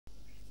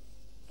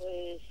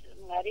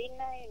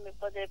Marina y me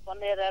puede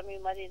poner a mi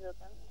marido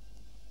también.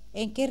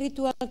 ¿En qué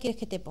ritual quieres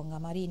que te ponga,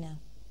 Marina?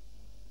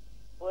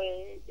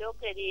 Pues yo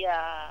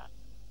quería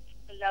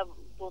la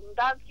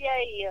abundancia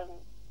y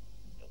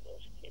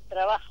el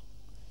trabajo.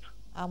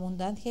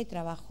 Abundancia y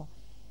trabajo.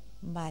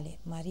 Vale,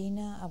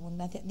 Marina,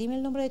 abundancia. Dime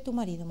el nombre de tu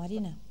marido,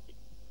 Marina.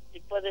 Si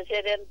puede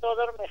ser en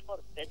todo,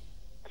 mejor. Pero...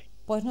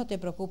 Pues no te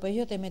preocupes,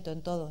 yo te meto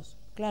en todos.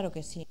 Claro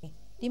que sí.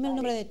 Dime el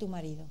nombre de tu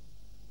marido.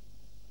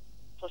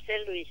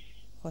 José Luis.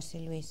 José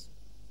Luis.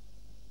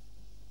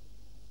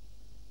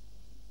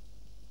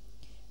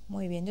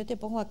 Muy bien, yo te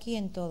pongo aquí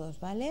en todos,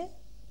 ¿vale?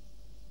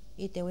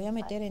 Y te voy a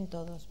meter en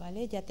todos,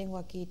 ¿vale? Ya tengo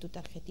aquí tu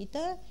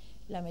tarjetita,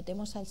 la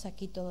metemos al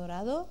saquito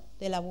dorado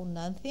de la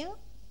abundancia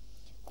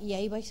y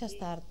ahí vais a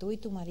estar tú y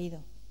tu marido,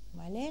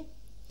 ¿vale?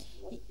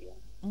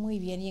 Muy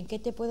bien, ¿y en qué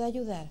te puedo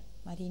ayudar,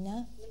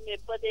 Marina? ¿Me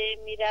puede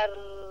mirar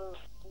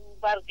un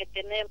bar que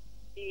tenemos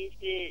y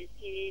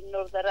si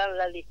nos darán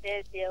la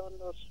licencia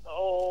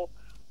o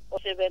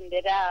se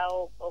venderá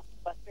o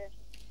qué va a ser?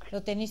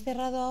 ¿Lo tenéis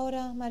cerrado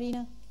ahora,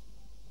 Marina?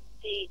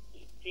 Sí.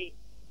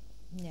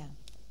 Ya.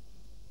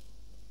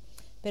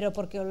 Pero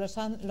porque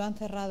lo han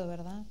cerrado,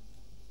 ¿verdad?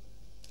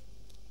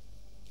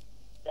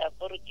 Ya,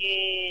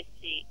 porque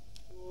sí,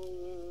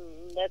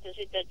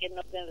 necesita que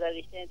no den la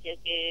licencia,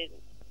 que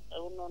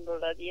a uno no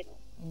la dieron.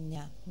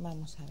 Ya,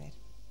 vamos a ver.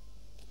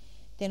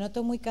 Te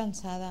noto muy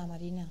cansada,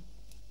 Marina.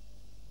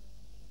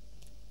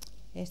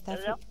 Que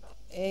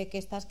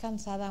estás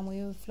cansada,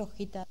 muy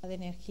flojita de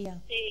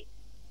energía.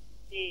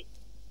 Sí.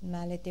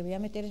 Vale, te voy a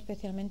meter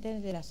especialmente en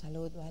el de la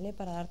salud, ¿vale?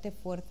 Para darte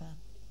fuerza.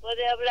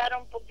 ¿Puede hablar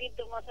un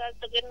poquito más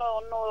alto que no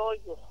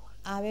oigo?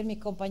 A ver, mis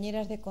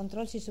compañeras de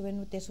control si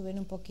te suben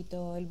un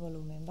poquito el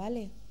volumen,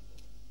 ¿vale?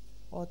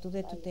 O tú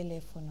de tu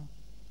teléfono.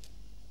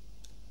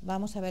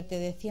 Vamos a ver, te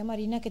decía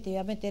Marina que te voy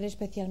a meter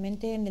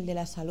especialmente en el de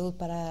la salud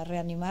para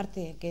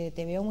reanimarte, que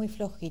te veo muy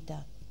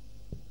flojita,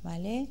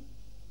 ¿vale?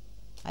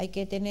 Hay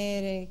que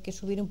tener que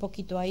subir un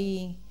poquito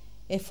ahí,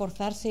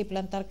 esforzarse y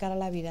plantar cara a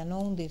la vida, no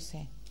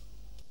hundirse,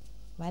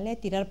 ¿vale?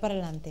 Tirar para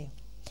adelante.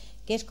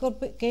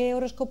 ¿Qué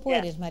horóscopo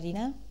eres,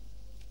 Marina?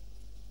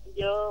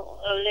 Yo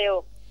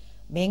Leo.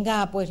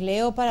 Venga, pues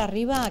Leo para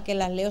arriba, que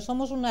las Leo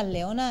somos unas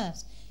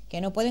leonas, que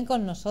no pueden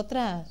con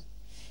nosotras.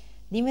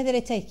 Dime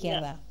derecha e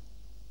izquierda.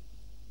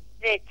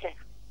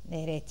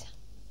 Derecha.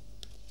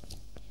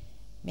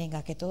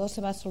 Venga, que todo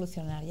se va a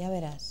solucionar, ya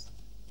verás.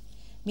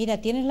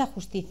 Mira, tienes la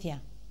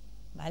justicia,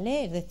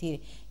 ¿vale? Es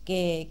decir,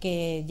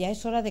 que ya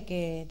es hora de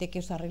que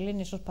os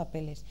arreglen esos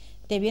papeles.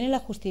 Te viene la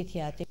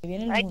justicia, te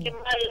viene el mundo. Ay, qué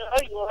mal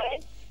oigo, ¿eh?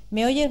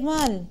 ¿Me oyes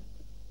mal?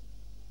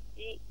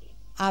 Sí.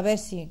 A ver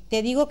si.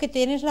 Te digo que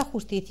tienes la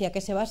justicia,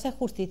 que se va a hacer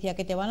justicia,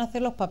 que te van a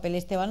hacer los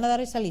papeles, te van a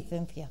dar esa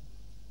licencia,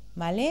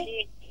 ¿vale?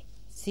 Sí.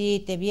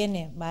 Sí, te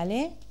viene,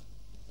 ¿vale?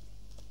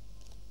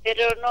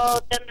 Pero no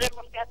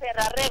tendremos que hacer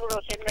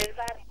arreglos en el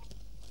bar.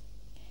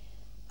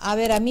 A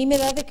ver, a mí me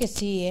da de que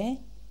sí, ¿eh?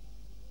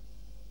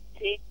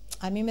 Sí.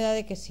 A mí me da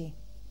de que sí.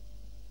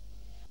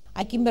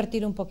 Hay que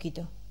invertir un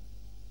poquito.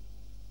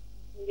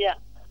 Ya.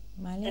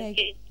 ¿Vale? Es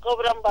que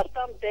cobran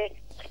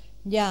bastante.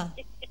 Ya.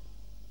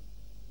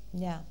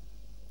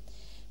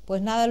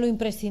 Pues nada, lo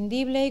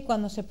imprescindible y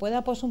cuando se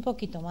pueda, pues un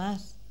poquito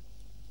más.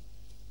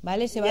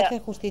 ¿Vale? Se va a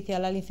hacer justicia.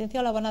 La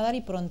licencia la van a dar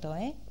y pronto,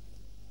 ¿eh?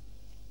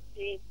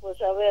 Sí,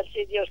 pues a ver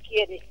si Dios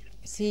quiere.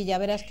 Sí, ya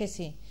verás que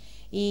sí.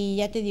 Y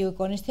ya te digo,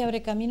 con este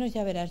abre caminos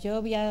ya verás.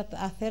 Yo voy a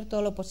hacer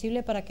todo lo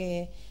posible para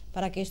que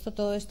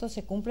todo esto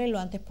se cumpla lo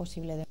antes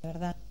posible, de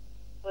verdad.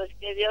 Pues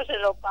que Dios se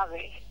lo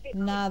pague.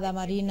 Nada,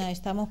 Marina,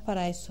 estamos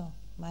para eso,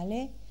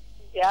 ¿vale?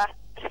 Ya.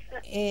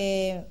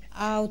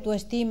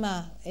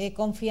 Autoestima,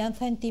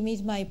 confianza en ti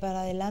misma y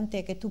para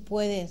adelante, que tú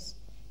puedes,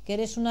 que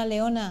eres una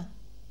leona,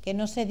 que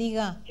no se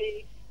diga.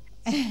 Sí.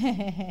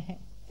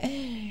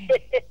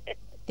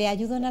 ¿Te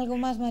ayudo en algo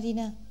más,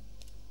 Marina?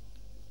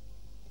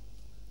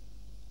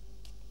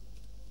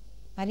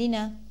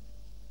 Marina.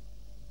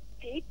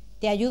 Sí.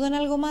 ¿Te ayudo en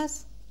algo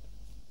más?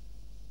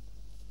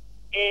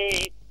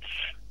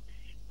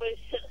 Pues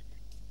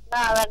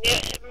nada,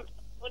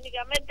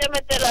 únicamente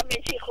meter a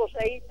mis hijos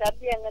ahí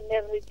también en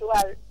el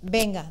ritual.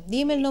 Venga,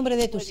 dime el nombre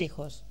de tus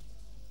hijos.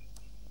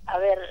 A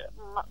ver,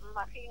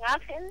 Magín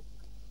Ángel.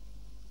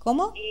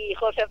 ¿Cómo? Y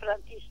José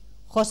Francisco.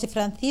 José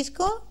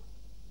Francisco.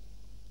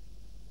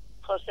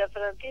 José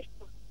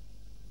Francisco.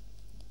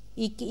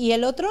 ¿Y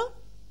el otro?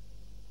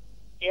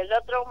 Y el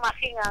otro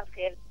Magín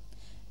Ángel.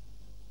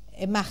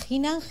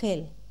 Magín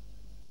Ángel.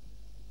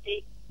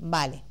 Sí.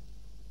 Vale.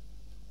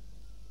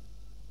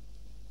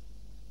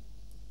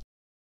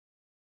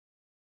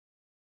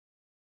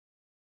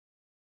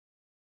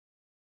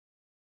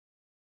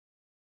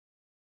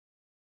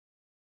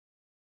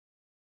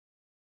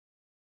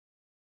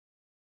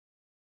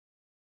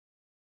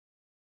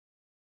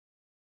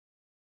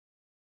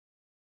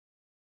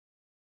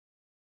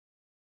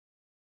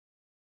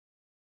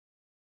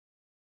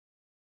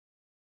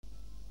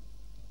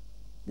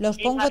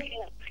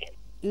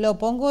 ¿Lo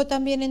pongo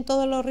también en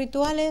todos los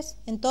rituales?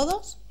 ¿En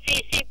todos?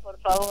 Sí, por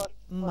favor.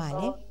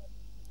 Vale.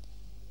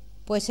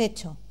 Pues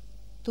hecho.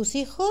 tus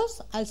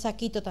hijos al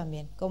saquito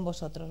también, con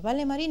vosotros,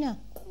 ¿vale, Marina?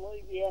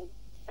 Muy bien.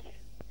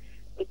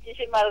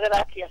 Muchísimas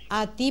gracias.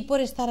 A ti por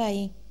estar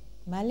ahí,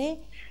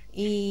 ¿vale?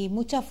 Y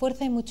mucha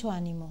fuerza y mucho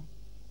ánimo.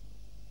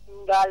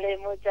 Vale,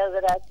 muchas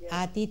gracias.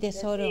 A ti,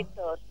 tesoro.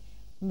 Besitos.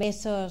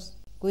 Besos.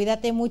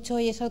 Cuídate mucho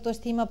y esa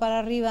autoestima para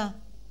arriba.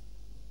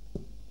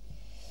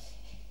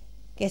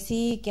 Que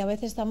sí, que a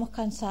veces estamos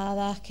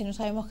cansadas, que no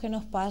sabemos qué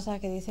nos pasa,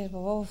 que dices,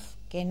 uff,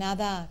 que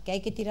nada, que hay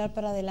que tirar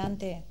para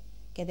adelante,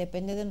 que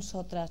depende de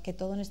nosotras, que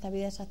todo en esta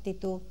vida es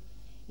actitud.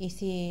 Y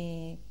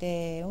si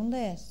te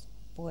hundes,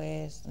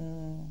 pues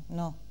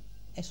no,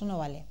 eso no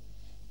vale.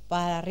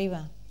 Para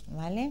arriba,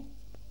 ¿vale?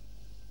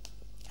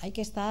 Hay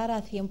que estar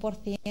al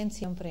 100%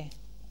 siempre,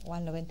 o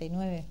al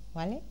 99%,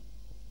 ¿vale?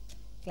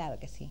 Claro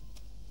que sí.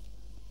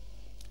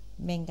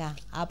 Venga,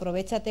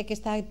 aprovéchate que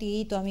está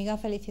aquí tu amiga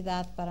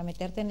Felicidad para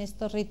meterte en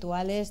estos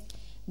rituales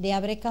de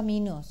abre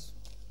caminos.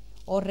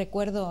 Os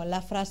recuerdo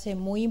la frase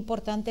muy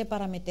importante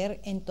para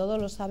meter en todos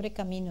los abre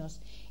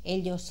caminos.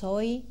 El yo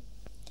soy,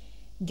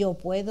 yo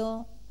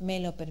puedo, me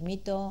lo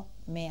permito,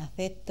 me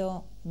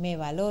acepto, me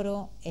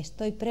valoro,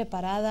 estoy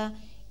preparada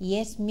y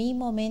es mi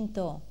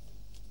momento.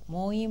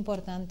 Muy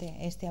importante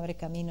este abre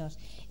caminos.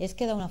 Es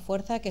que da una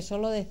fuerza que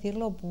solo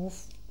decirlo,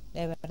 uff,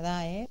 de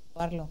verdad,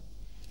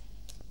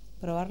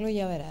 probarlo y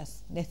ya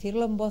verás.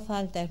 Decirlo en voz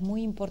alta, es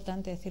muy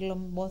importante decirlo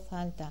en voz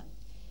alta.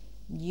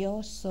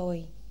 Yo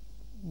soy,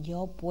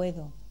 yo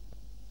puedo,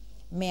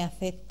 me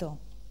acepto,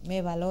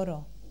 me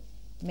valoro,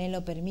 me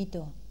lo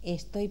permito,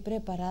 estoy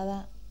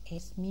preparada,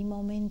 es mi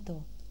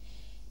momento.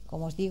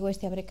 Como os digo,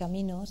 este abre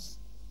caminos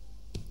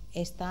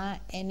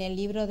está en el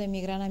libro de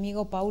mi gran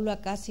amigo Paulo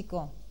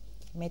Akasico,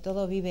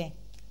 Método Vive.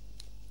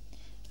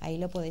 Ahí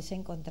lo podéis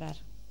encontrar.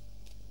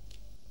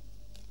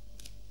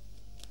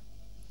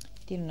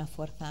 Tiene una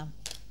fuerza.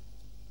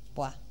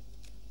 Buah.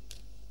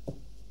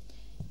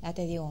 Ya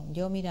te digo,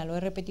 yo mira, lo he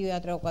repetido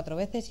ya 3 o 4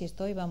 veces y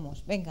estoy,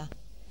 vamos, venga.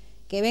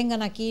 Que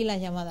vengan aquí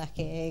las llamadas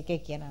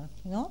que quieran,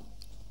 ¿no?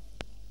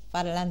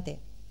 Para adelante.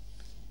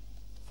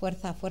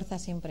 Fuerza, fuerza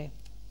siempre.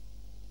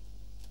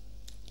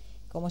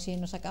 Como si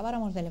nos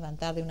acabáramos de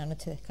levantar de una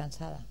noche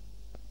descansada.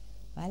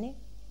 ¿Vale?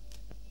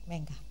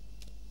 Venga.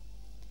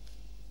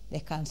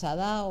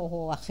 Descansada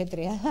o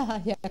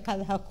ajetreada, ya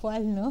cada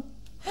cual, ¿no?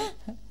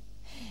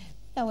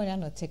 Una buena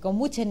noche, con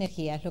mucha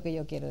energía es lo que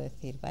yo quiero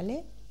decir,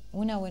 ¿vale?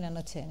 Una buena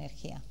noche de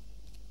energía.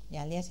 Y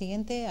al día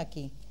siguiente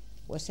aquí,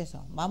 pues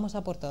eso, vamos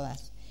a por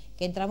todas.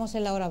 Que entramos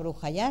en la hora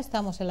bruja, ya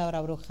estamos en la hora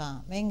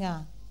bruja.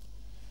 Venga,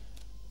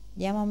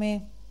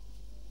 llámame,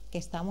 que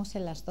estamos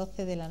en las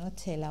 12 de la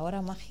noche, la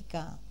hora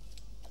mágica,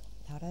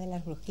 la hora de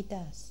las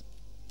brujitas.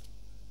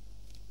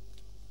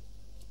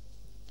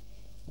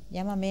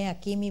 Llámame,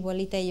 aquí mi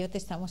bolita y yo te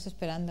estamos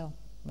esperando,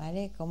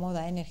 ¿vale? Cómo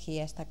da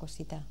energía esta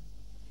cosita.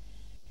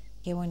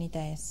 Qué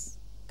bonita es,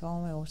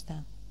 cómo me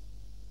gusta.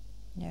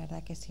 De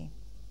verdad que sí.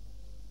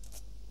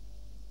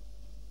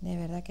 De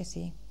verdad que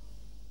sí.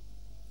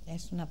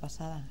 Es una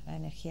pasada la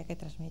energía que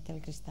transmite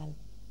el cristal.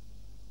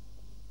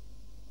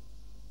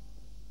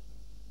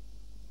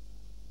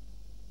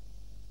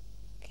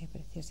 Qué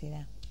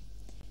preciosidad.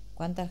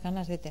 Cuántas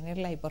ganas de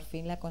tenerla y por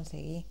fin la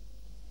conseguí.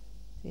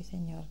 Sí,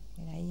 señor.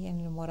 Mira, ahí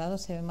en el morado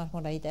se ve más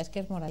moradita. Es que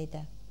es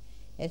moradita.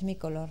 Es mi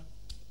color.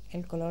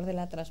 El color de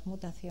la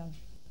transmutación.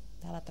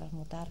 Para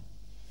transmutar.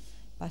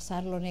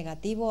 Pasar lo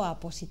negativo a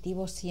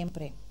positivo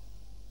siempre.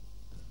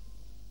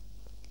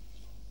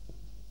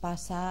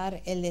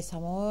 Pasar el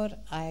desamor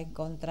a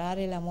encontrar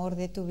el amor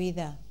de tu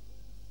vida.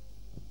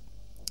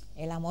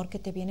 El amor que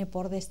te viene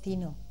por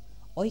destino.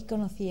 Hoy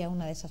conocí a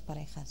una de esas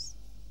parejas,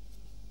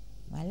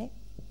 ¿vale?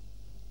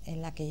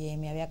 En la que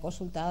me había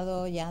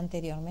consultado ya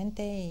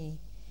anteriormente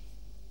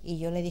y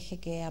yo le dije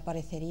que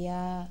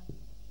aparecería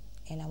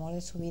el amor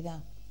de su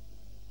vida.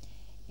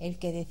 El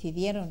que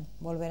decidieron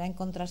volver a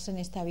encontrarse en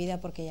esta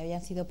vida porque ya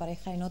habían sido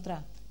pareja en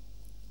otra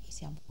y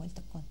se han vuelto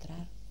a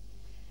encontrar.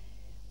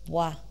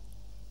 ¡Buah!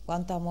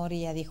 Cuánto amor. Y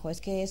ella dijo, es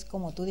que es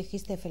como tú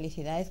dijiste,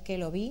 Felicidad, es que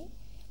lo vi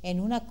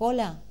en una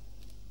cola.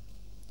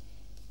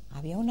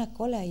 Había una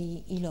cola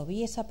y lo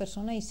vi esa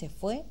persona y se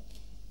fue,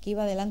 que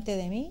iba delante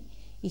de mí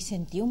y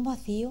sentí un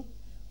vacío,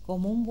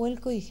 como un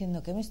vuelco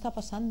diciendo, ¿qué me está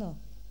pasando?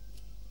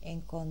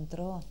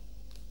 Encontró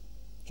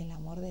el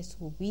amor de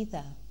su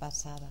vida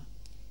pasada.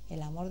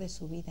 El amor de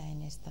su vida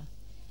en esta.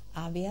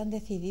 Habían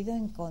decidido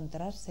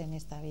encontrarse en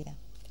esta vida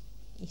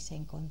y se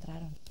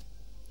encontraron.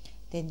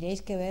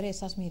 Tendríais que ver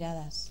esas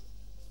miradas.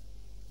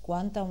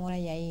 Cuánto amor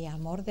hay ahí,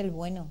 amor del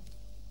bueno.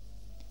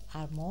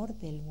 Amor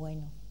del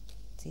bueno.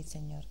 Sí,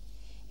 señor.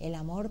 El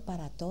amor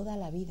para toda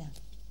la vida.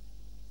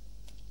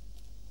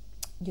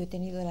 Yo he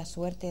tenido la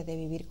suerte de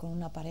vivir con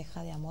una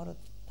pareja de amor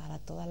para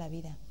toda la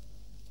vida,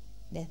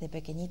 desde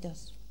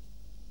pequeñitos.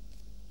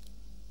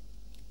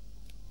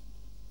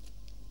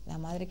 La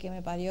madre que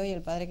me parió y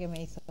el padre que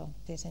me hizo.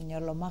 Sí,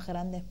 señor, los más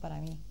grandes para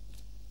mí.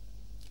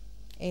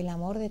 El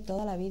amor de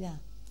toda la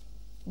vida.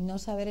 No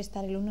saber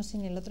estar el uno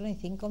sin el otro ni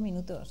 5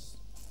 minutos.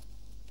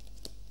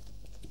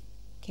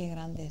 Qué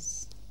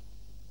grandes.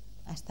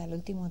 Hasta el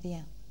último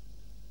día.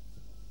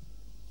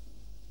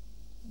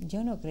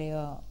 Yo no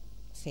creo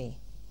Sí,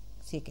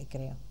 sí que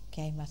creo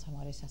que hay más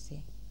amores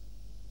así.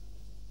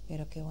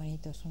 Pero qué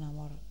bonito es un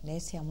amor, de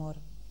ese amor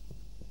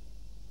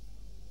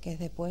que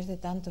después de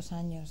tantos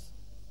años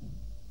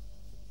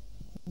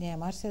de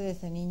amarse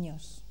desde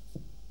niños,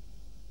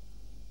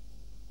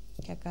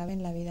 que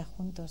acaben la vida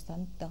juntos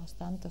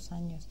tantos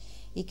años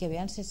y que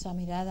vean esa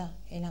mirada,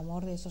 el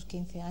amor de esos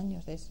 15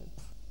 años, de eso.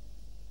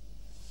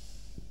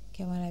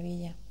 Qué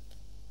maravilla,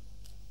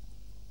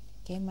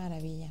 qué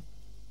maravilla.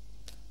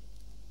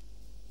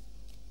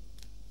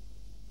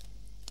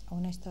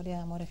 Una historia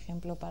de amor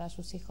ejemplo para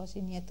sus hijos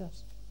y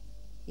nietos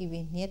y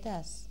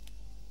bisnietas,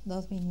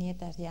 2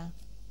 bisnietas ya,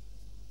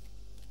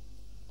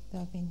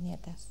 2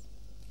 bisnietas,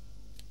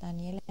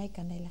 Daniela y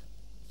Canela.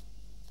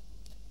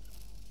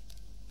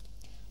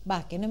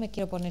 Va, que no me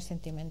quiero poner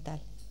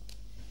sentimental,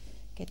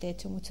 que te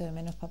echo mucho de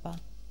menos, papá,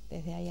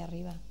 desde ahí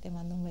arriba. Te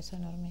mando un beso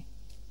enorme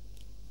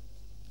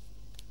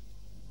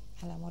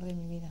al amor de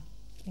mi vida,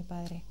 mi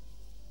padre.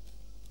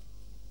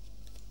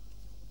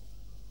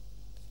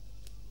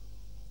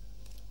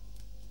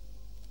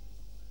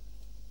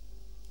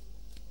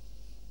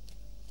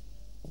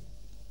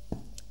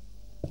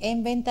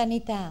 En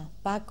ventanita,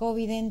 Paco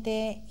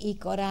Vidente y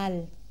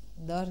Coral,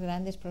 2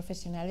 grandes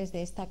profesionales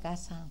de esta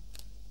casa.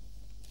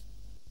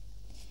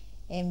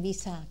 En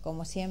Visa,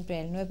 como siempre,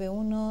 el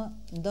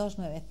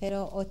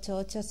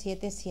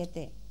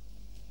 91-290-8877.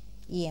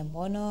 Y en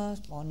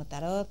bonos, bono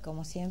tarot,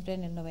 como siempre,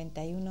 en el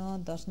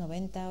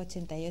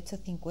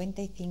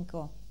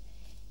 91-290-8855.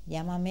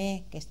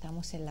 Llámame, que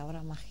estamos en la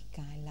hora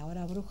mágica, en la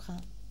hora bruja.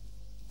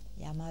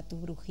 Llama a tu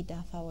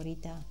brujita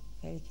favorita,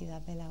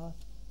 Felicidad de la voz.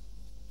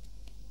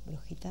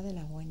 Brujita de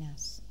las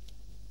buenas.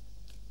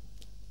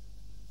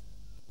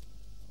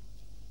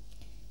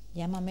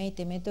 Llámame y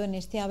te meto en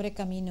este abre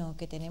camino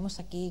que tenemos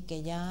aquí,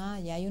 que ya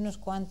hay unos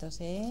cuantos,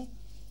 ya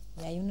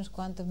hay unos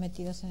cuantos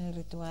metidos en el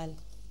ritual.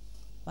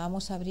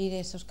 Vamos a abrir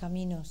esos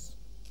caminos,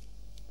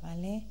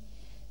 ¿vale?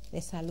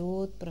 De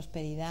salud,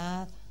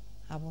 prosperidad,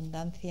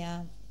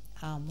 abundancia,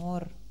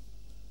 amor.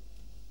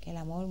 Que el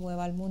amor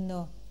mueva al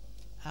mundo.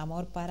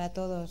 Amor para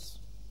todos.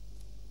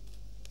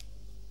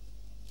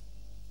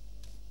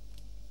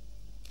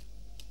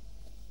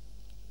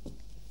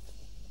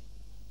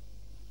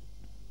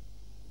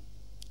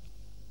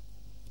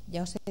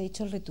 Ya os he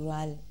dicho el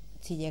ritual.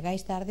 Si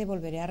llegáis tarde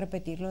volveré a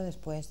repetirlo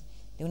después,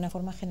 de una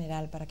forma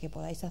general, para que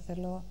podáis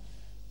hacerlos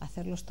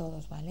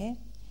todos, ¿vale?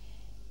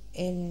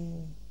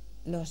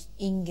 Los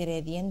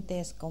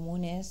ingredientes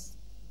comunes,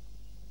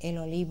 el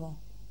olivo,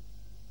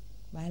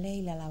 ¿vale?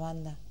 Y la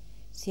lavanda.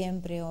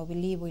 Siempre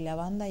olivo y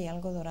lavanda y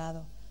algo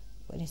dorado.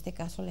 En este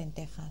caso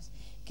lentejas.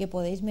 Que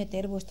podéis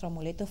meter vuestro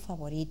amuleto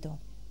favorito,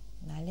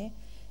 ¿vale?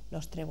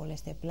 Los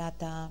tréboles de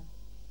plata,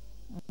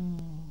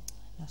 no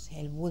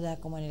sé, el Buda,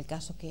 como en el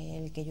caso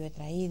el que yo he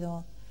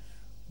traído,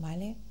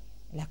 ¿vale?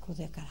 La cruz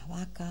de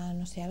Caravaca,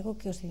 no sé, algo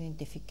que os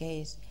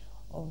identifiquéis,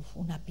 o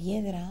una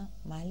piedra,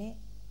 ¿vale?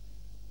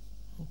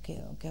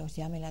 Que os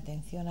llame la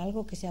atención,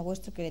 algo que sea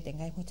vuestro, que le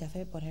tengáis mucha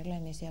fe, ponerla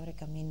en ese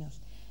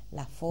abrecaminos.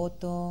 La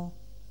foto,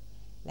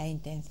 la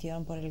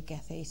intención por el que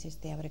hacéis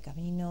este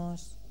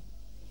abrecaminos,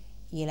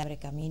 y el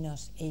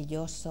abrecaminos, el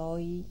yo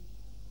soy,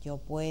 yo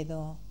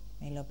puedo,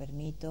 me lo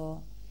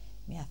permito,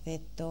 me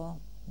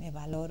acepto, me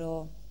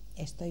valoro,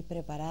 estoy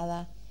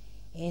preparada,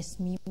 es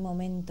mi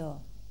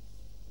momento.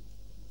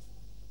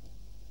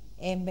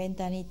 En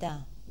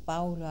ventanita,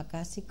 Paulo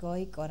Akasico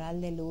y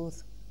Coral de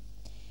Luz.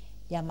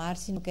 Llamar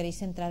si no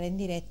queréis entrar en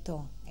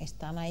directo.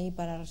 Están ahí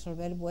para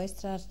resolver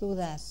vuestras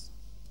dudas.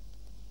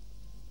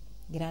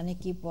 Gran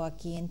equipo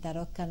aquí en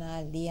Tarot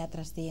Canal, día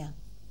tras día,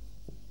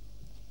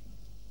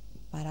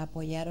 para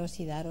apoyaros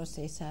y daros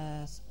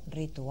esas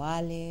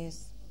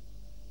rituales,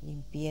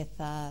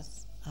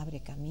 limpiezas,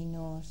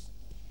 abrecaminos.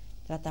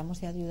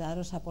 Tratamos de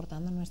ayudaros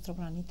aportando nuestro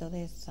granito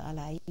de sal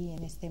ahí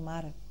en este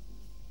mar.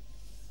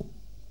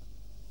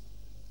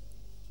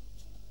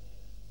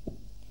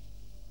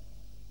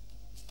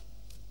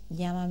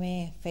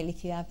 Llámame,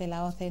 Felicidad de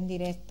la voz en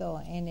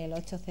directo, en el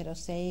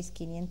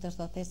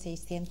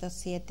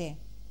 806-512-607.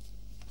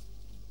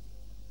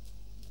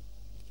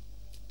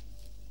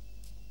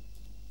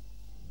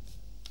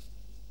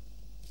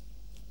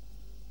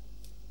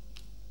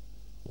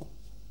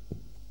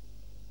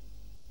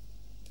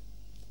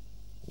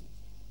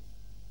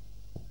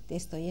 Te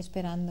estoy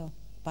esperando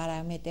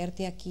para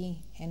meterte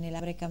aquí en el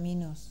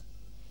abrecaminos.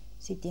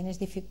 Si tienes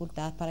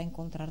dificultad para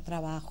encontrar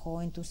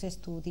trabajo, en tus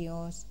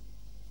estudios,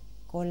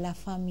 con la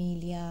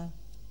familia,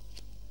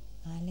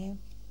 ¿vale?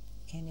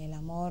 En el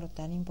amor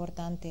tan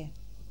importante,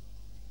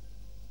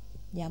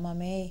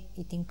 llámame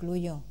y te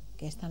incluyo,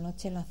 que esta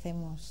noche lo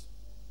hacemos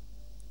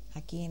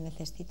aquí en el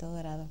cestito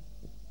dorado.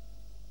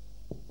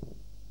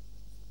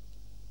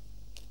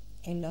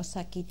 En los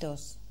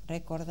saquitos,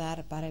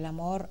 recordar, para el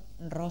amor,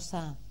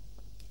 rosa.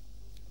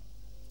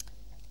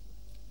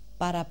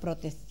 Para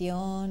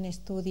protección,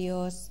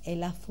 estudios,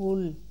 el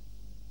azul.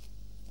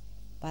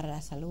 Para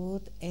la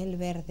salud, el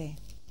verde.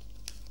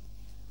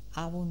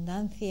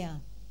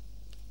 Abundancia,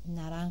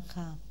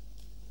 naranja,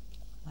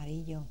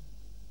 amarillo.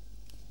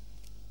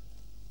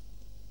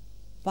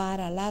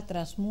 para la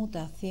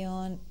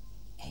transmutación,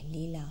 el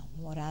lila,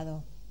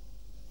 morado.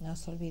 No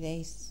os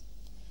olvidéis,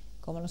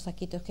 como los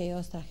saquitos que yo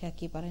os traje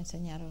aquí para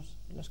enseñaros,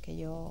 los que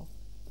yo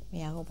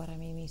me hago para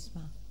mí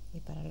misma y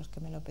para los que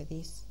me lo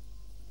pedís,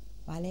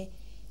 ¿vale?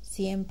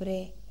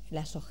 Siempre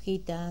las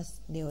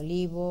hojitas de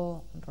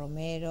olivo,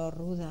 romero,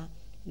 ruda,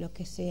 lo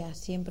que sea,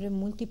 siempre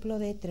múltiplo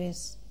de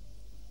 3,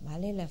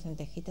 ¿vale? Las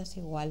lentejitas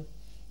igual,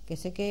 que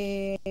sé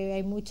que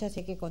hay muchas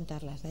y hay que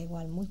contarlas, da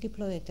igual,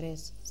 múltiplo de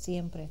 3,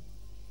 siempre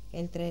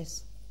el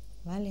 3,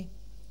 ¿vale?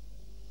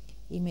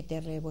 Y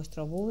meterle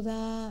vuestro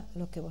Buda,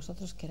 lo que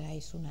vosotros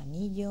queráis, un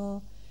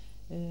anillo,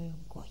 un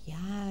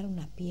collar,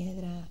 una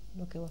piedra,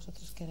 lo que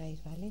vosotros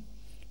queráis, ¿vale?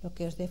 Lo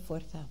que os dé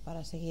fuerza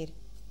para seguir,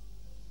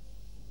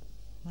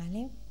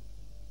 ¿vale?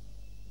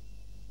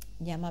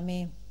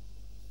 Llámame,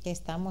 que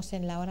estamos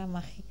en la hora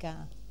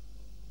mágica,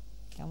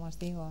 como os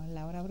digo, en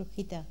la hora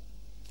brujita.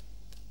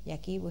 Y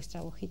aquí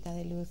vuestra agujita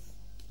de luz.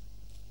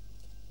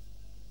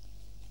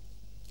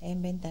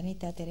 En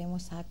ventanita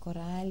tenemos a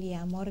Coral y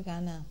a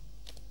Morgana.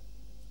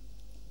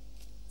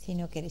 Si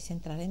no queréis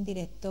entrar en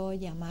directo,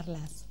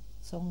 llamarlas.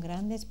 Son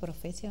grandes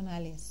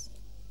profesionales.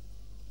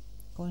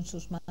 Con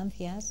sus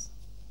mancias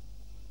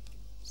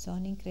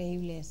son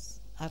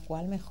increíbles. ¿A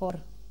cuál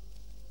mejor?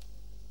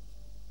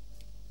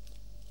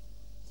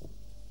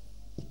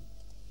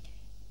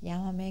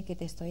 Llámame, que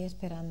te estoy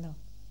esperando,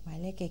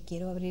 ¿vale? Que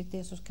quiero abrirte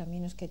esos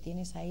caminos que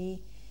tienes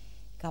ahí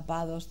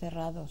capados,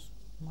 cerrados,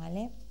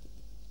 ¿vale?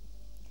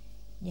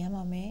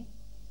 Llámame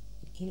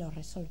y lo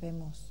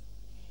resolvemos.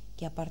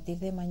 Que a partir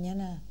de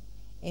mañana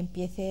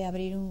empiece a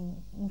abrir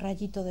un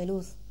rayito de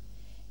luz,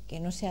 que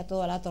no sea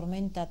toda la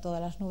tormenta,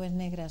 todas las nubes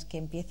negras, que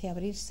empiece a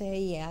abrirse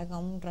y haga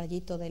un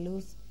rayito de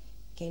luz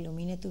que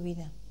ilumine tu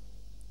vida.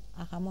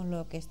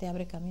 Hagámoslo, que este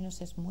abre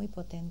caminos es muy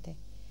potente.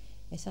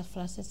 Esas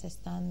frases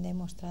están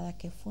demostradas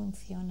que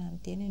funcionan,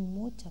 tienen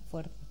mucha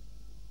fuerza,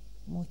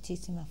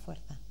 muchísima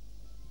fuerza.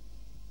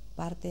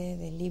 Parte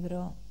del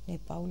libro de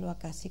Paulo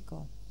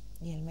Akasico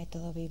y el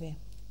método Vive.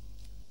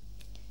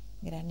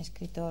 Gran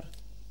escritor,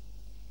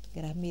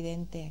 gran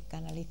vidente,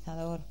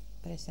 canalizador,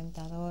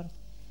 presentador,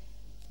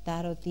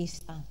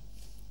 tarotista,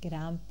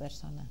 gran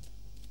persona.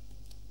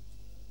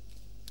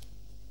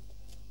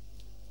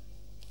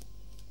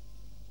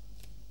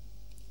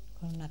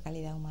 Con una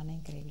calidad humana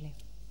increíble.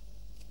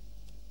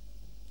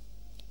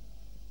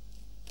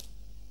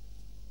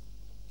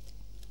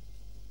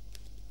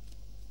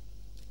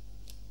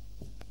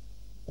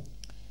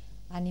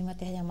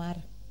 Anímate a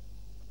llamar,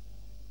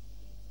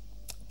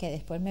 que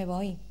después me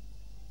voy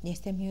y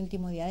este es mi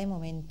último día de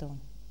momento,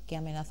 que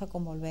amenazo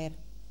con volver.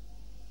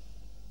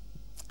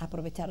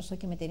 Aprovecharos hoy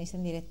que me tenéis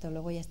en directo,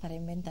 luego ya estaré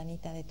en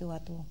ventanita de tú a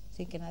tú,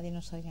 sin que nadie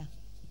nos oiga,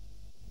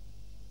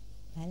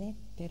 ¿vale?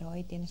 Pero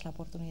hoy tienes la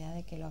oportunidad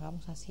de que lo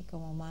hagamos así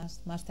como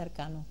más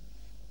cercano,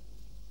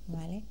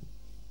 ¿vale?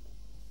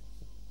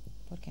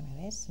 Porque me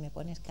ves, me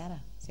pones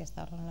cara, si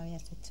hasta ahora no lo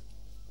habías hecho.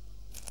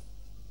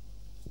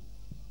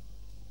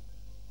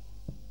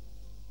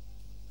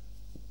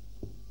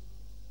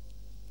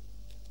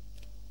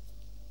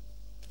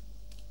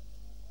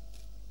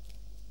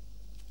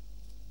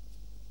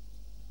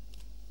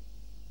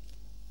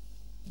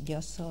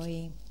 Yo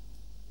soy,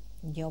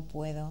 yo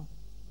puedo,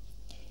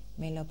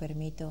 me lo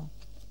permito,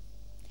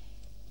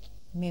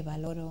 me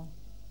valoro,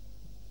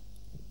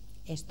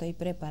 estoy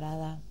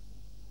preparada,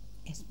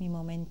 es mi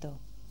momento,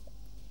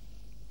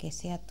 que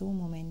sea tu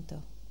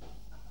momento,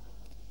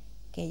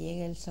 que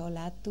llegue el sol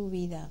a tu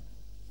vida,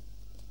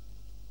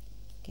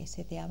 que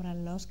se te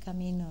abran los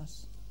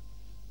caminos,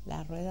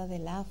 la rueda de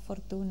la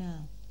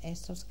fortuna,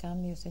 esos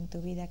cambios en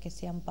tu vida que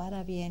sean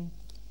para bien,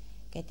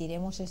 que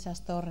tiremos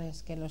esas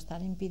torres que lo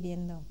están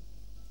impidiendo,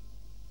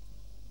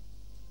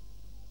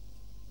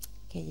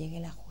 que llegue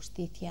la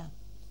justicia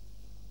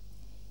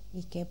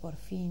y que por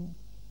fin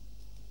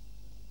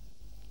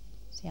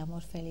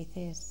seamos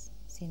felices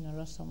si no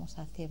lo somos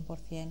al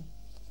 100%,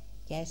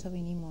 que a eso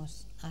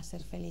vinimos, a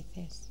ser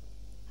felices,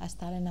 a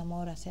estar en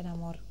amor, a ser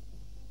amor.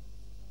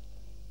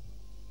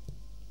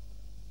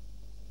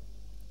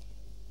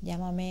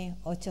 Llámame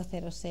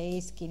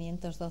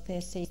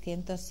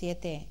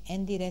 806-512-607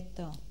 en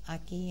directo,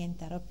 aquí en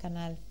Tarot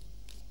Canal,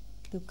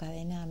 tu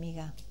cadena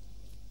amiga.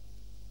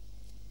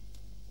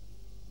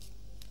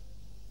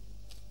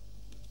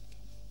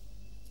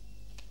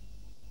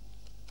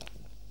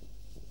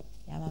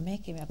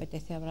 Llámame, que me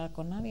apetece hablar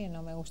con nadie,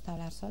 no me gusta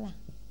hablar sola.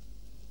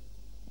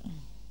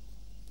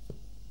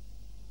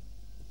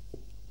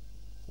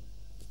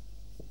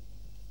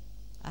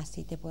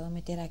 Así te puedo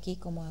meter aquí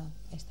como a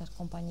estas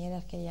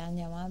compañeras que ya han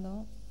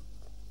llamado,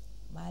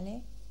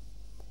 ¿vale?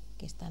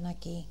 Que están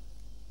aquí.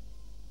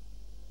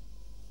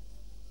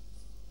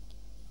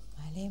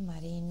 ¿Vale?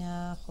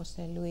 Marina,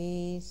 José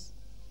Luis,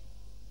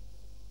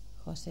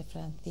 José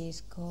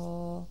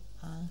Francisco,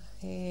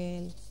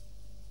 Ángel,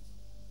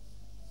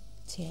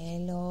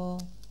 Chelo,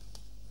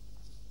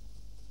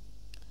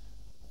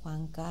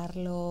 Juan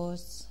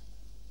Carlos,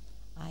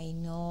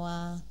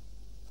 Ainhoa,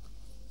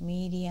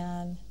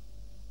 Miriam,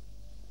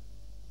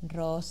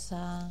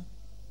 Rosa,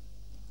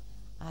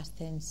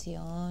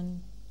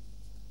 Ascensión,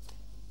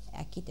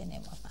 Aquí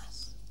tenemos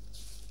más.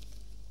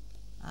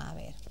 A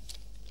ver.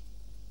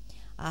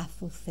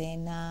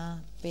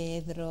 Azucena,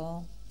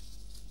 Pedro.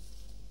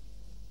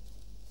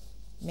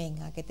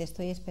 Venga, que te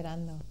estoy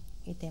esperando.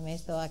 Y te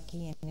meto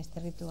aquí en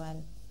este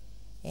ritual,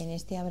 en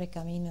este abre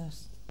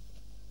caminos,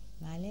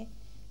 ¿vale?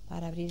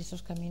 Para abrir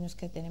esos caminos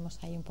que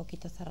tenemos ahí un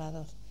poquito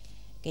cerrados.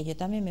 Que yo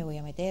también me voy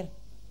a meter.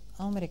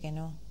 Hombre, que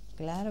no.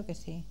 Claro que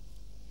sí.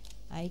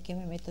 Ahí que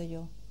me meto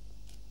yo.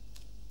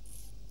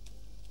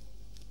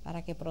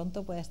 Para que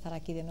pronto pueda estar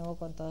aquí de nuevo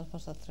con todos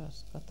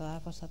vosotros, con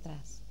todas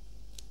vosotras.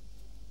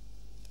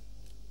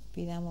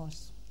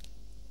 Pidamos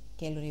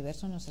que el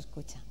universo nos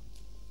escucha.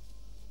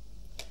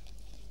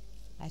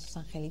 A esos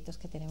angelitos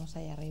que tenemos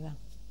ahí arriba,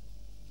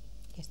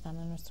 que están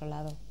a nuestro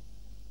lado.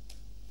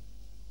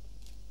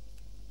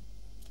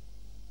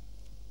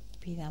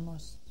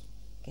 Pidamos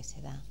que se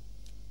da.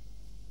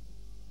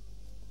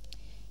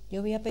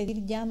 Yo voy a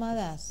pedir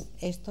llamadas.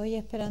 Estoy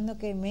esperando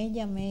que me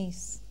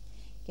llaméis,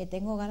 que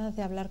tengo ganas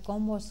de hablar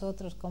con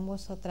vosotros, con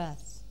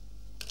vosotras.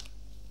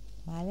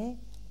 ¿Vale?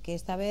 Que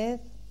esta vez,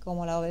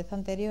 como la vez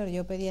anterior,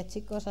 yo pedía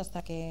chicos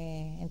hasta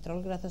que entró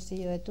el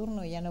graciosillo de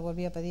turno y ya no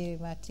volví a pedir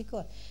más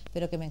chicos.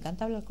 Pero que me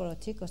encanta hablar con los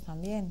chicos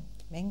también.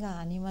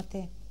 Venga,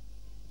 anímate.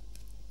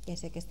 Que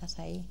sé que estás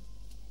ahí.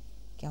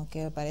 Que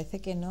aunque parece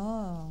que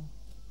no,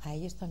 a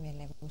ellos también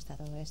les gusta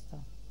todo esto.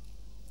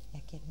 ¿Y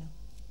a quién no?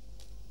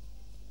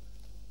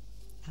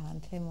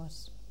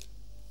 Avancemos.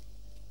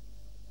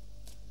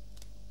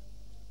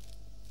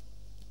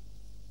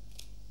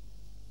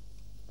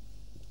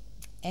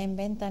 En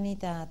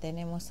ventanita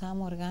tenemos a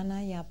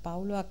Morgana y a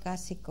Paulo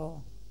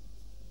Akasico.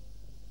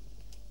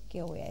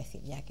 ¿Qué voy a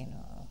decir ya que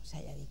no se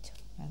haya dicho,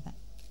 verdad?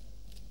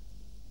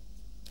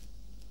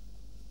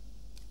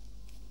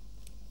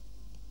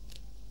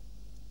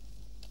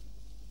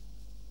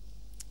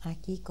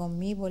 Aquí con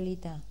mi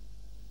bolita,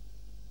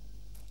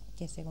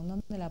 que según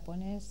donde la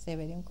pones se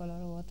ve de un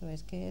color u otro.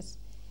 Es que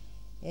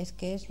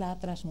es la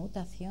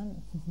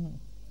transmutación.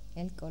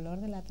 El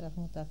color de la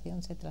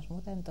transmutación se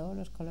transmuta en todos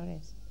los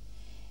colores.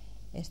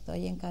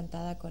 Estoy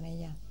encantada con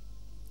ella.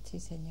 Sí,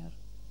 señor.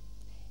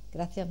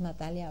 Gracias,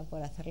 Natalia,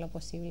 por hacerlo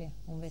posible.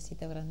 Un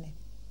besito grande.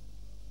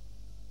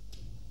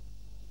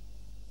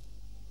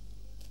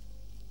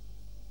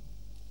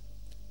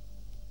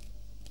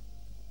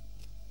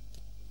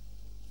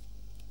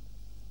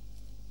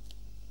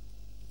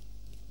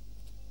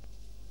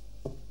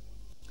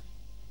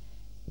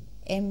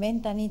 En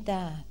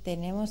ventanita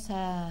tenemos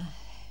a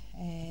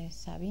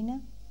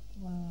Sabina.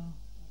 Bueno,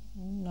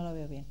 no lo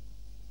veo bien.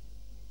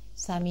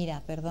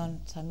 Samira,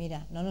 perdón,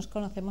 Samira. No nos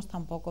conocemos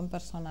tampoco en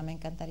persona. Me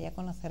encantaría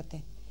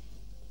conocerte.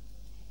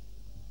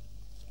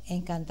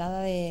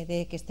 Encantada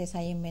de que estés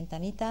ahí en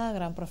ventanita.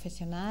 Gran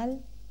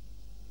profesional,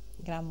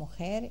 gran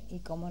mujer y,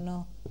 cómo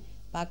no,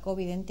 Paco,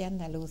 vidente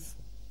andaluz.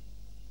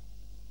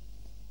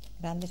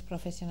 Grandes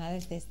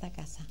profesionales de esta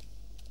casa.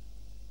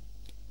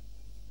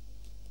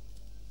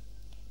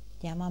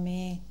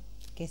 Llámame,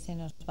 que se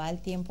nos va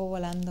el tiempo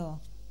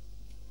volando.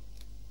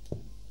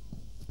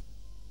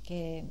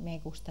 Que me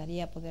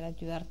gustaría poder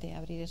ayudarte a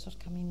abrir esos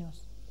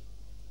caminos,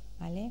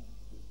 ¿vale?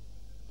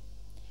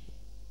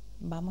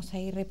 Vamos a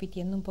ir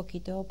repitiendo un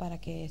poquito para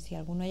que si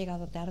alguno ha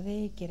llegado tarde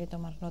y quiere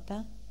tomar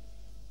nota,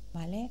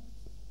 ¿vale?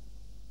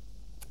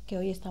 Que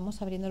hoy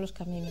estamos abriendo los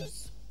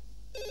caminos.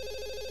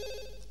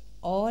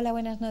 Hola,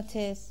 buenas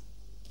noches.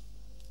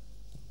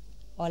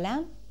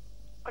 Hola.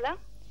 Hola.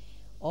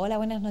 Hola,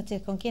 buenas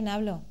noches. ¿Con quién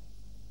hablo?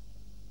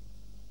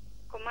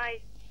 Con Mai.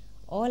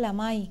 Hola,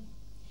 Mai.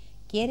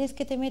 ¿Quieres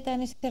que te meta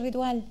en este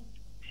ritual?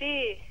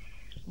 Sí.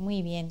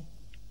 Muy bien.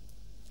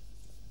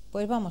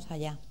 Pues vamos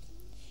allá.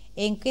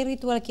 ¿En qué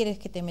ritual quieres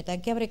que te meta?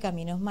 ¿En qué abre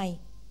caminos, Mai?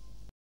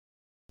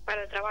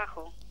 Para el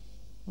trabajo.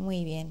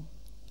 Muy bien.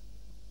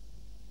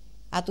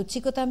 ¿A tu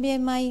chico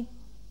también, Mai?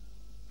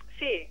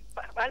 Sí,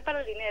 a él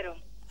para el dinero.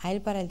 A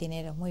él para el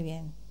dinero, muy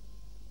bien.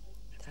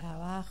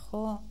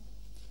 Trabajo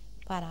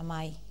para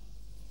Mai.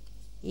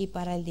 Y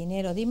para el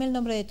dinero. Dime el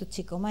nombre de tu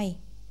chico, Mai.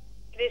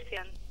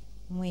 Cristian.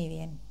 Muy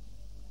bien.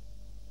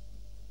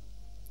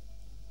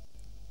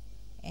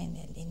 En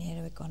el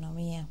dinero,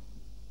 economía.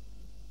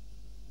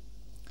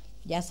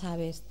 Ya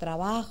sabes,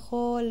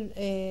 trabajo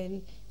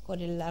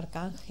con el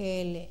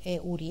arcángel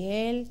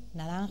Uriel,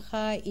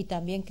 naranja, y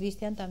también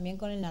Cristian también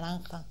con el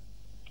naranja.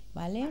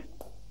 ¿Vale?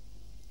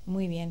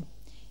 Muy bien.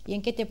 ¿Y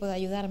en qué te puedo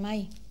ayudar,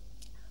 Mai?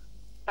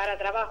 Para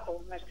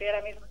trabajo. Me estoy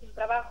ahora mismo sin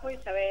trabajo y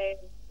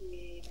saber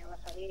si me va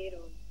a salir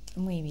o...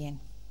 Muy bien.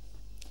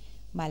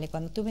 Vale,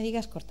 cuando tú me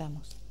digas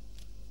cortamos.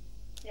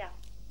 Ya.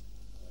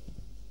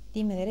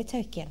 Dime, ¿derecha o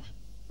izquierda?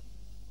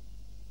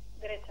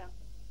 Derecha.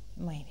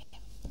 Muy bien.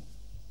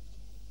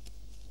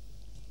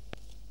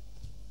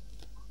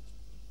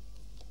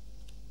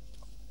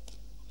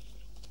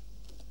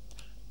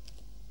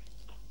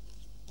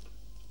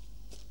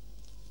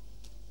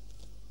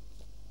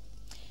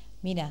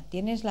 Mira,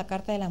 tienes la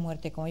carta de la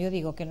muerte, como yo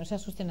digo, que no se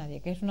asuste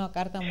nadie, que es una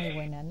carta muy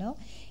buena, ¿no?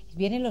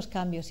 Vienen los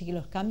cambios, y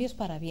los cambios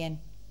para bien,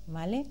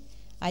 ¿vale?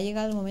 Ha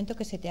llegado el momento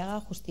que se te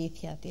haga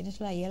justicia. Tienes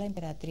ahí a la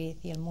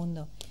emperatriz y el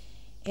mundo.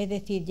 Es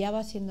decir, ya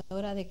va siendo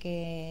hora de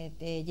que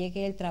te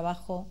llegue el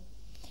trabajo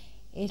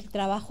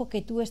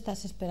que tú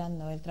estás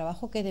esperando, el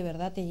trabajo que de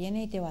verdad te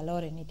llene y te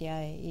valoren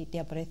y te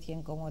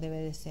aprecien como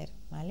debe de ser,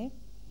 ¿vale?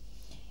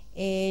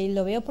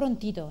 Lo veo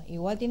prontito,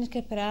 igual tienes que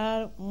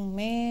esperar un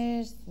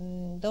mes,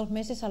 2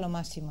 meses a lo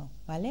máximo,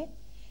 ¿vale?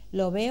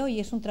 Lo veo y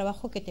es un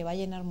trabajo que te va a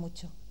llenar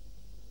mucho,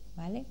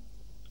 ¿vale?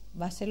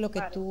 Va a ser lo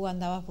que tú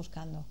andabas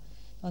buscando,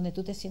 donde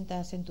tú te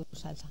sientas en tu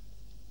salsa,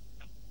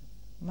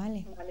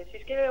 ¿vale? Vale, si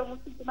es que veo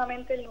mucho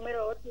últimamente el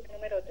número 8 y el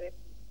número 13.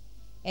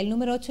 El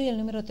número 8 y el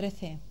número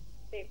 13.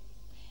 Sí.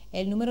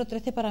 El número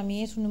 13 para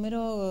mí es un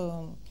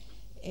número...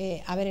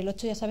 a ver, el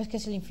 8 ya sabes que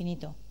es el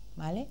infinito,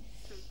 ¿vale?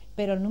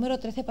 Pero el número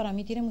 13 para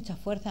mí tiene mucha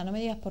fuerza, no me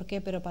digas por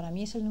qué, pero para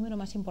mí es el número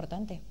más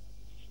importante,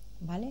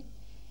 ¿vale?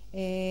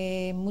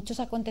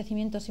 Muchos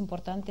acontecimientos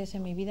importantes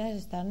en mi vida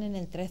están en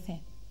el 13.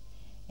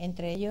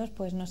 Entre ellos,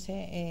 pues no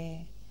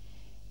sé,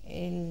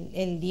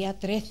 el día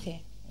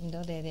 13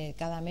 ¿no? de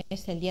cada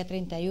mes, el día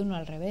 31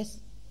 al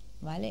revés,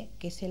 ¿vale?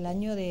 Que es el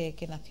año de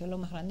que nació lo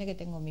más grande que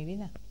tengo en mi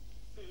vida.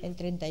 El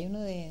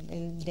 31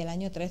 del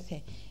año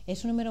 13.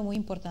 Es un número muy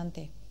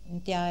importante.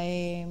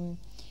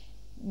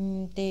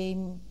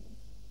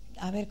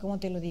 A ver, ¿cómo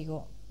te lo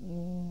digo?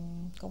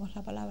 ¿Cómo es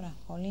la palabra,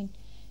 Jolín?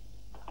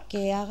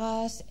 Que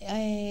hagas,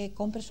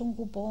 compres un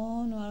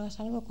cupón o hagas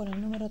algo con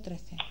el número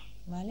 13,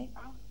 ¿vale?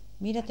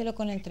 Míratelo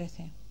con el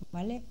 13,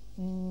 ¿vale?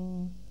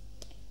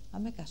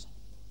 Hazme caso,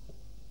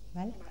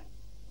 ¿vale?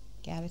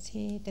 Que a ver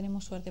si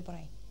tenemos suerte por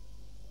ahí.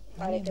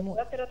 Vale, ¿te puedo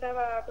hacer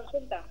otra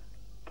consulta?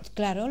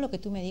 Claro, lo que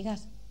tú me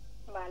digas.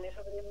 Vale,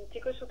 sobre un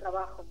chico y su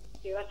trabajo.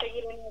 Si va a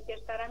seguir en el que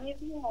está ahora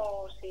mismo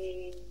o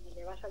si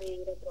le va a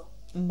salir otro.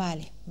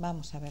 Vale,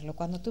 vamos a verlo.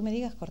 Cuando tú me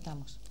digas,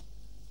 cortamos.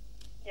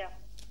 Ya.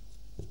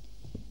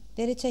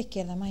 ¿Derecha o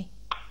izquierda, May?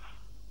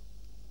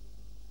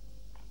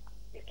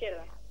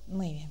 Izquierda.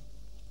 Muy bien.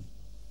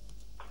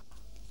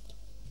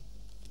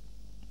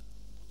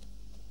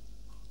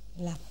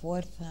 La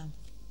fuerza,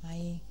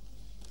 ahí.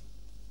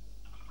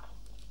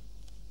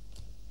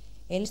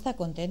 Él está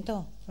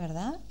contento,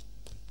 ¿verdad?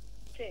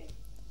 Sí.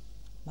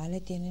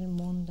 Vale, tiene el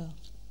mundo.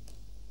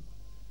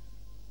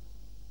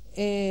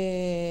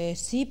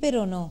 Sí,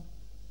 pero no.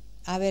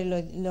 A ver,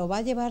 lo va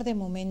a llevar de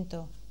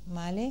momento,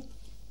 ¿vale?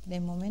 De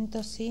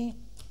momento sí.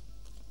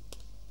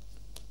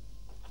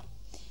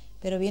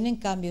 Pero vienen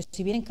cambios.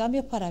 Si vienen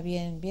cambios, para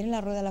bien. Viene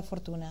la rueda de la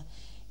fortuna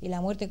y la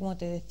muerte, como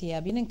te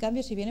decía. Vienen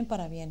cambios y vienen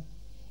para bien.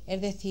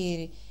 Es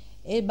decir,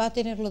 él va a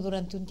tenerlo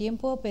durante un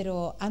tiempo,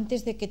 pero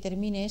antes de que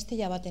termine este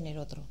ya va a tener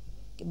otro.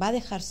 Va a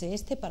dejarse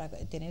este para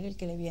tener el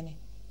que le viene,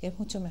 que es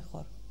mucho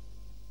mejor,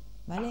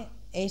 ¿vale?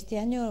 Este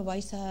año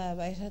vais a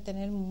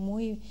tener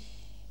muy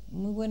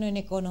bueno en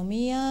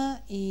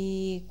economía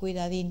y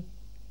cuidadín.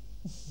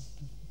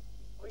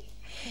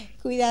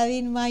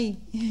 Cuidadín, May.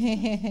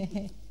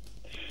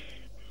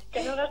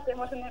 Que no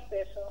gastemos en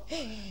exceso.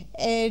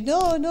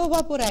 No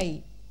va por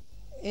ahí.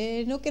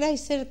 No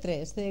queráis ser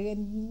 3.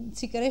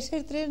 Si queréis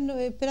ser 3,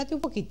 espérate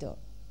un poquito.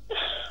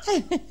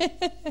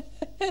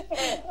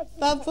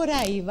 Va por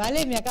ahí,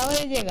 ¿vale? Me acaba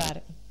de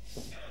llegar.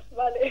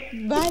 Vale.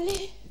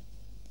 Vale.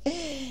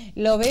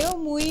 Lo veo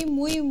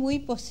muy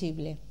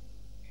posible.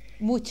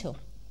 Mucho.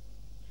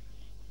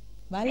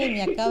 ¿Vale?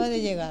 Me acaba de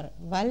llegar,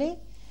 ¿vale?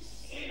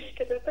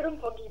 Que te espero un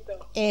poquito.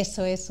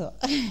 Eso. O sea,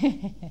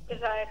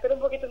 espero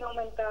un poquito en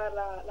aumentar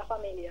la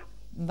familia.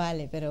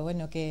 Vale, pero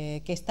bueno,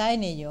 que está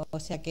en ello. O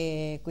sea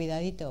que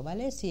cuidadito,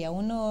 ¿vale? Si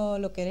aún no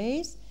lo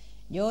queréis,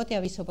 yo te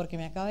aviso porque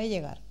me acaba de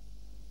llegar.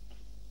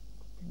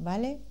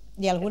 ¿Vale?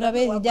 Y alguna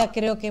vez ya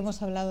creo que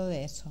hemos hablado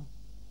de eso.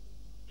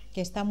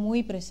 Que está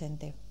muy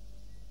presente.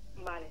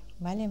 Vale.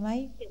 ¿Vale,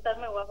 May? Estás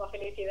muy guapa,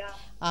 Felicidad.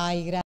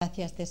 Ay,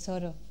 gracias,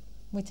 tesoro.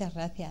 Muchas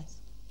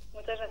gracias.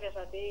 Muchas gracias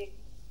a ti.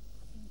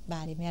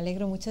 Vale, me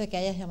alegro mucho de que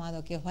hayas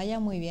llamado. Que os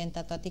vaya muy bien,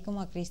 tanto a ti como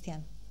a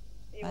Cristian.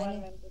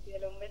 Igualmente, ¿vale?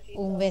 Cielo, un besito.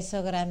 Un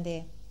beso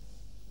grande.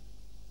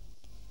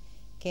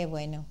 Qué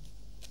bueno.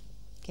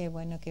 Qué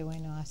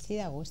bueno. Así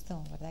da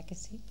gusto, ¿verdad que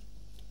sí?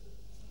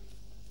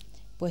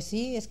 Pues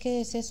sí, es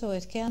que es eso,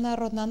 es que anda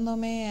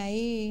rondándome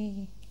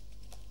ahí,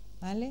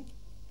 ¿vale?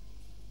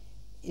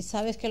 Y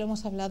sabes que lo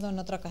hemos hablado en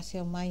otra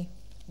ocasión, May.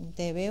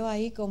 Te veo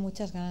ahí con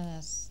muchas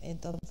ganas.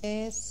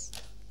 Entonces,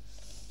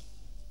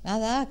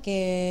 nada,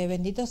 que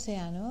bendito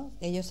sea, ¿no?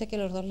 Que yo sé que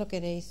los dos lo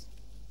queréis.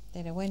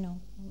 Pero bueno,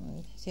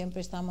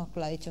 siempre estamos con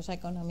la dichosa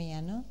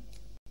economía, ¿no?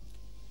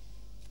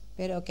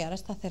 Pero que ahora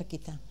está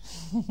cerquita.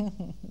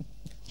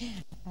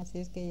 Así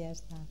es que ya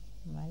está,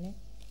 ¿vale?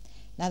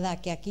 Nada,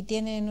 que aquí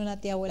tienen una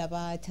tía abuela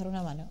para echar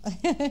una mano.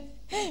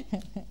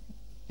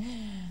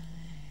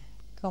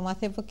 Como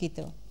hace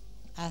poquito.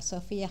 A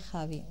Sofía y a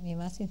Javi, mi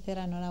más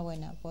sincera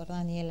enhorabuena por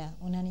Daniela,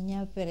 una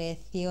niña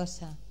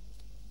preciosa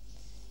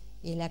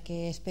y la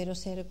que espero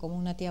ser como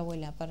una tía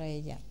abuela para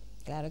ella.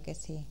 Claro que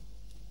sí.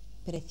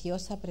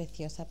 Preciosa.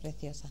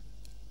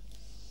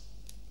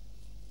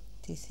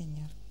 Sí,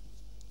 señor.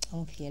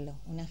 Un cielo,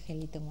 un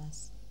angelito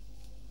más.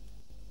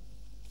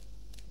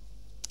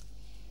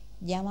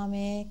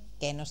 Llámame,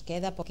 que nos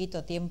queda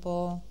poquito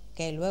tiempo,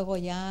 que luego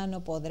ya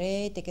no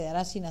podré y te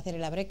quedarás sin hacer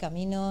el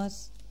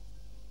abrecaminos.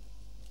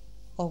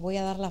 os voy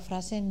a dar la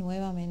frase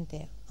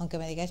nuevamente, aunque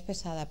me digáis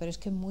pesada, pero es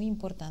que es muy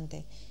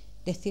importante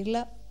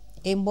decirla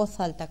en voz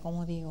alta,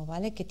 como digo,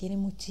 ¿vale? Que tiene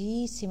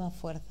muchísima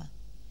fuerza,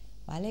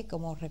 ¿vale?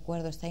 Como os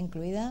recuerdo, está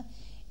incluida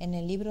en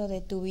el libro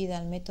de tu vida,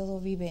 el método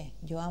Vive.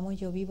 Yo amo,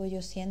 yo vivo,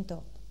 yo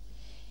siento.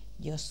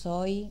 Yo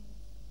soy,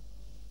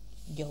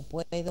 yo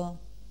puedo,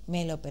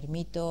 me lo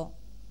permito,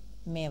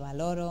 me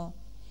valoro,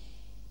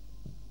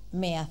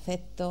 me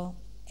acepto,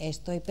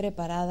 estoy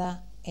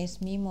preparada,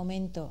 es mi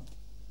momento.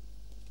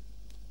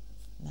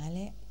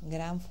 ¿Vale?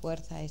 Gran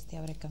fuerza este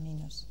abre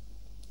caminos.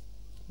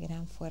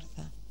 Gran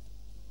fuerza.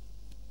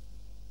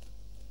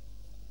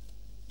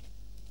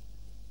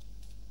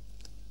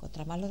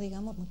 Contra más lo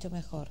digamos, mucho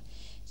mejor.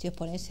 Si os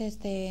ponéis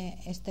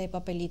este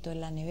papelito en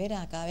la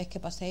nevera cada vez que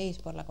paséis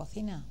por la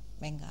cocina,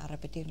 venga, a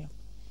repetirlo.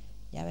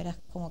 Ya verás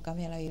cómo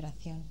cambia la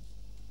vibración.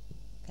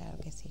 Claro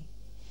que sí.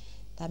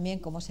 También,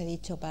 como os he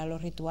dicho, para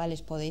los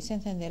rituales podéis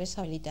encender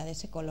esa velita de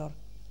ese color,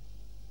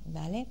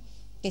 ¿vale?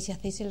 Que si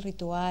hacéis el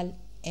ritual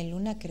en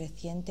luna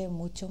creciente,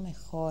 mucho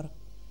mejor,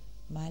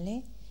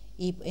 ¿vale?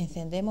 Y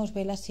encendemos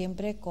velas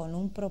siempre con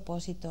un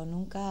propósito,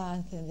 nunca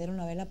encender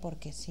una vela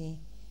porque sí,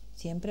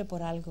 siempre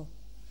por algo,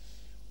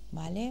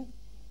 ¿vale?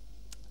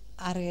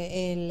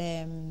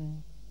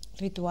 El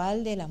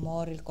ritual del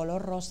amor, el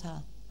color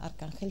rosa,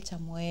 arcángel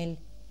Chamuel,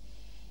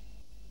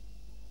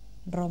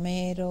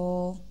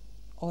 romero,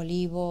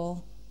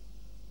 olivo,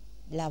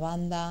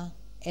 lavanda,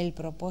 el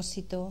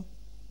propósito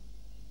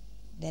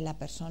de la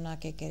persona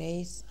que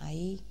queréis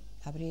ahí,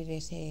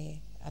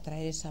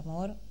 atraer ese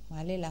amor,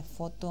 ¿vale? La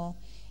foto,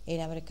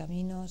 el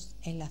abrecaminos,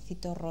 el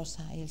lacito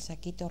rosa, el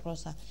saquito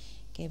rosa,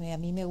 que a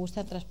mí me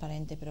gusta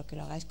transparente, pero que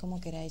lo hagáis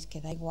como queráis,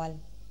 que da igual,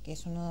 que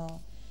eso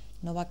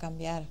no va a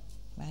cambiar,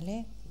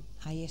 ¿vale?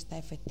 Ahí está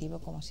efectivo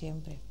como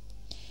siempre.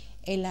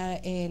 El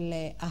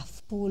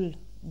azul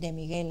de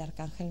Miguel,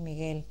 arcángel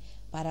Miguel,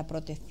 para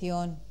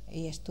protección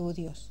y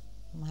estudios,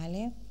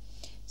 ¿vale?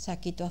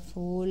 Saquito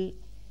azul,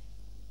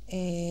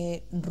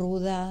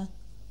 ruda,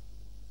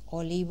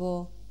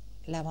 olivo,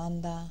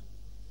 lavanda,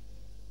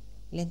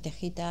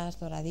 lentejitas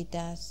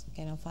doraditas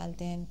que no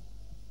falten,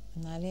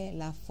 ¿vale?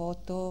 La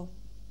foto,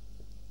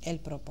 el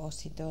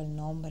propósito, el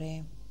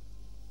nombre,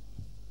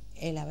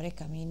 el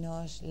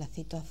abrecaminos,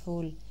 lacito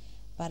azul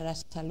para la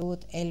salud,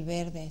 el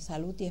verde,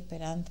 salud y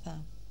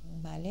esperanza,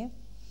 ¿vale?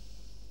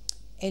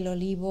 El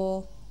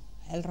olivo,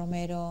 el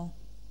romero,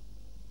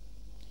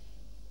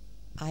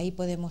 ahí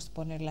podemos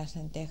poner las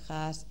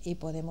lentejas y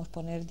podemos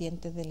poner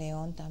dientes de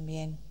león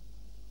también,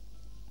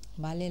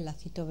 ¿vale? El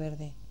lacito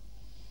verde,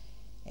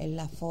 en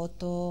la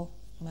foto,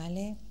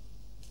 ¿vale?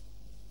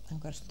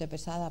 Aunque resulte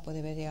pesada,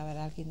 puede llegar a ver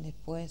a alguien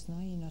después,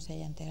 ¿no? Y no se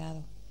haya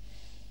enterado.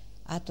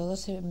 A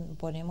todos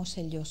ponemos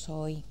el yo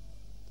soy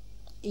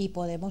y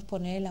podemos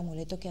poner el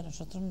amuleto que a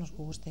nosotros nos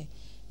guste.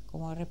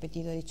 Como he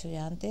repetido, he dicho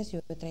ya antes,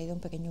 yo he traído un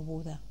pequeño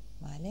Buda,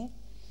 ¿vale?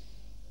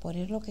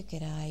 Poner lo que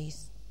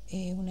queráis,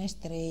 una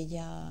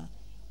estrella,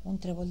 un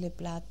trébol de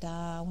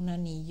plata, un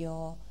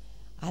anillo,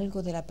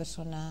 algo de la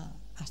persona,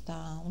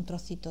 hasta un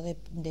trocito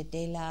de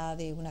tela,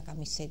 de una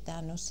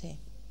camiseta, no sé,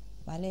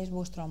 ¿vale? Es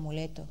vuestro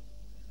amuleto.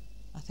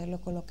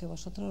 Hacerlo con lo que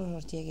vosotros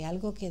os llegue,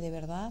 algo que de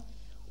verdad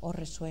os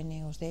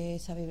resuene, os dé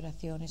esa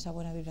vibración, esa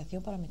buena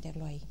vibración para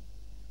meterlo ahí,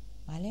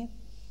 ¿vale?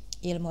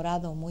 Y el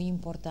morado, muy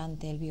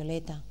importante, el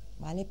violeta,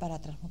 ¿vale? Para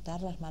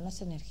transmutar las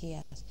malas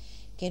energías.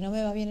 Que no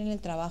me va bien en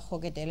el trabajo,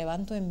 que te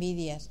levanto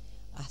envidias.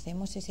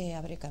 Hacemos ese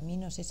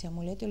abrecaminos, ese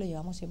amuleto y lo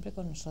llevamos siempre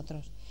con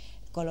nosotros.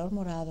 Color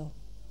morado,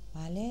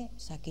 ¿vale?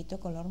 Saquito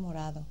color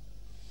morado.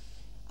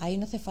 Ahí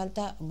no hace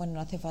falta, bueno,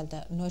 no hace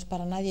falta, no es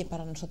para nadie,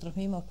 para nosotros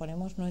mismos,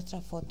 ponemos nuestra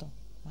foto,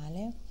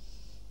 ¿vale?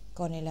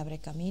 Con el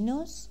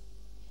abrecaminos,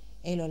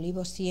 el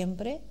olivo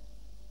siempre,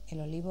 el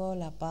olivo,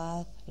 la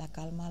paz, la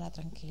calma, la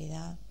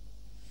tranquilidad,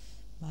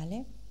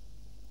 ¿vale?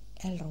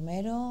 El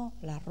romero,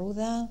 la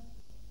ruda,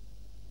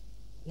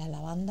 la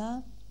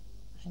lavanda,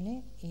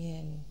 ¿vale? Y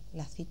el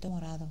lacito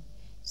morado,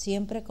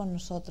 siempre con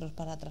nosotros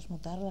para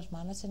transmutar las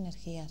malas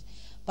energías,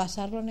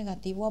 pasar lo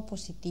negativo a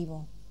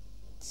positivo,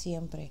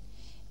 siempre.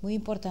 Muy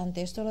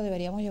importante, esto lo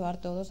deberíamos llevar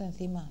todos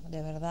encima,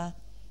 de verdad,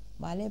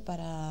 ¿vale?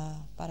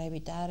 Para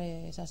evitar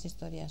esas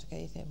historias que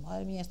dicen,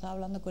 madre mía, estaba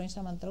hablando con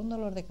esa mantra, un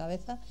dolor de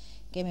cabeza,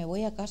 que me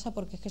voy a casa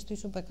porque es que estoy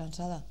súper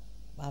cansada.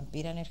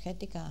 Vampira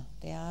energética,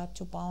 te ha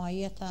chupado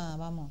ahí hasta,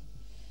 vamos,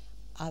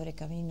 abre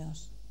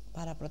caminos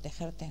para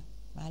protegerte,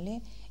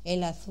 ¿vale?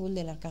 El azul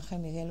del arcángel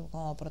Miguel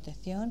como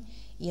protección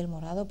y el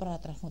morado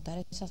para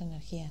transmutar esas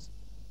energías,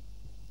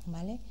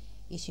 ¿vale?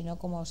 Y si no,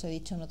 como os he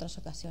dicho en otras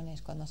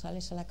ocasiones, cuando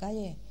sales a la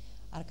calle,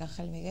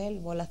 arcángel Miguel,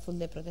 bola azul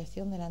de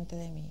protección delante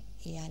de mí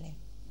y ale,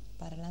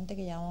 para adelante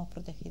que ya vamos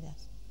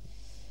protegidas.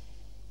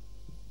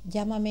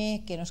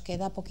 Llámame, que nos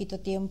queda poquito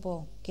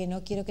tiempo, que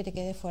no quiero que te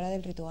quedes fuera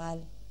del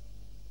ritual.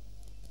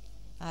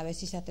 A ver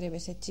si se atreve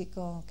ese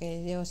chico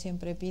que yo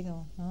siempre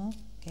pido, ¿no?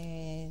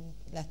 Que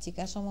las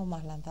chicas somos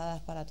más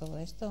lanzadas para todo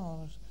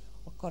esto,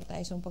 os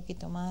cortáis un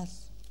poquito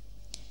más.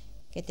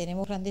 Que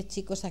tenemos grandes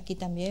chicos aquí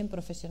también,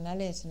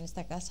 profesionales en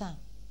esta casa,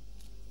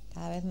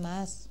 cada vez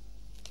más.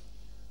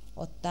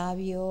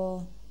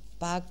 Octavio,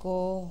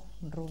 Paco,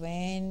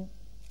 Rubén,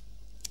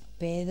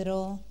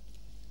 Pedro,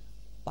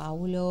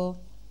 Paulo,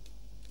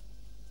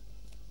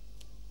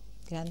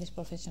 grandes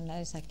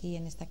profesionales aquí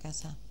en esta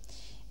casa.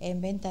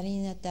 En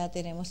ventanilla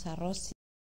tenemos a Rosy.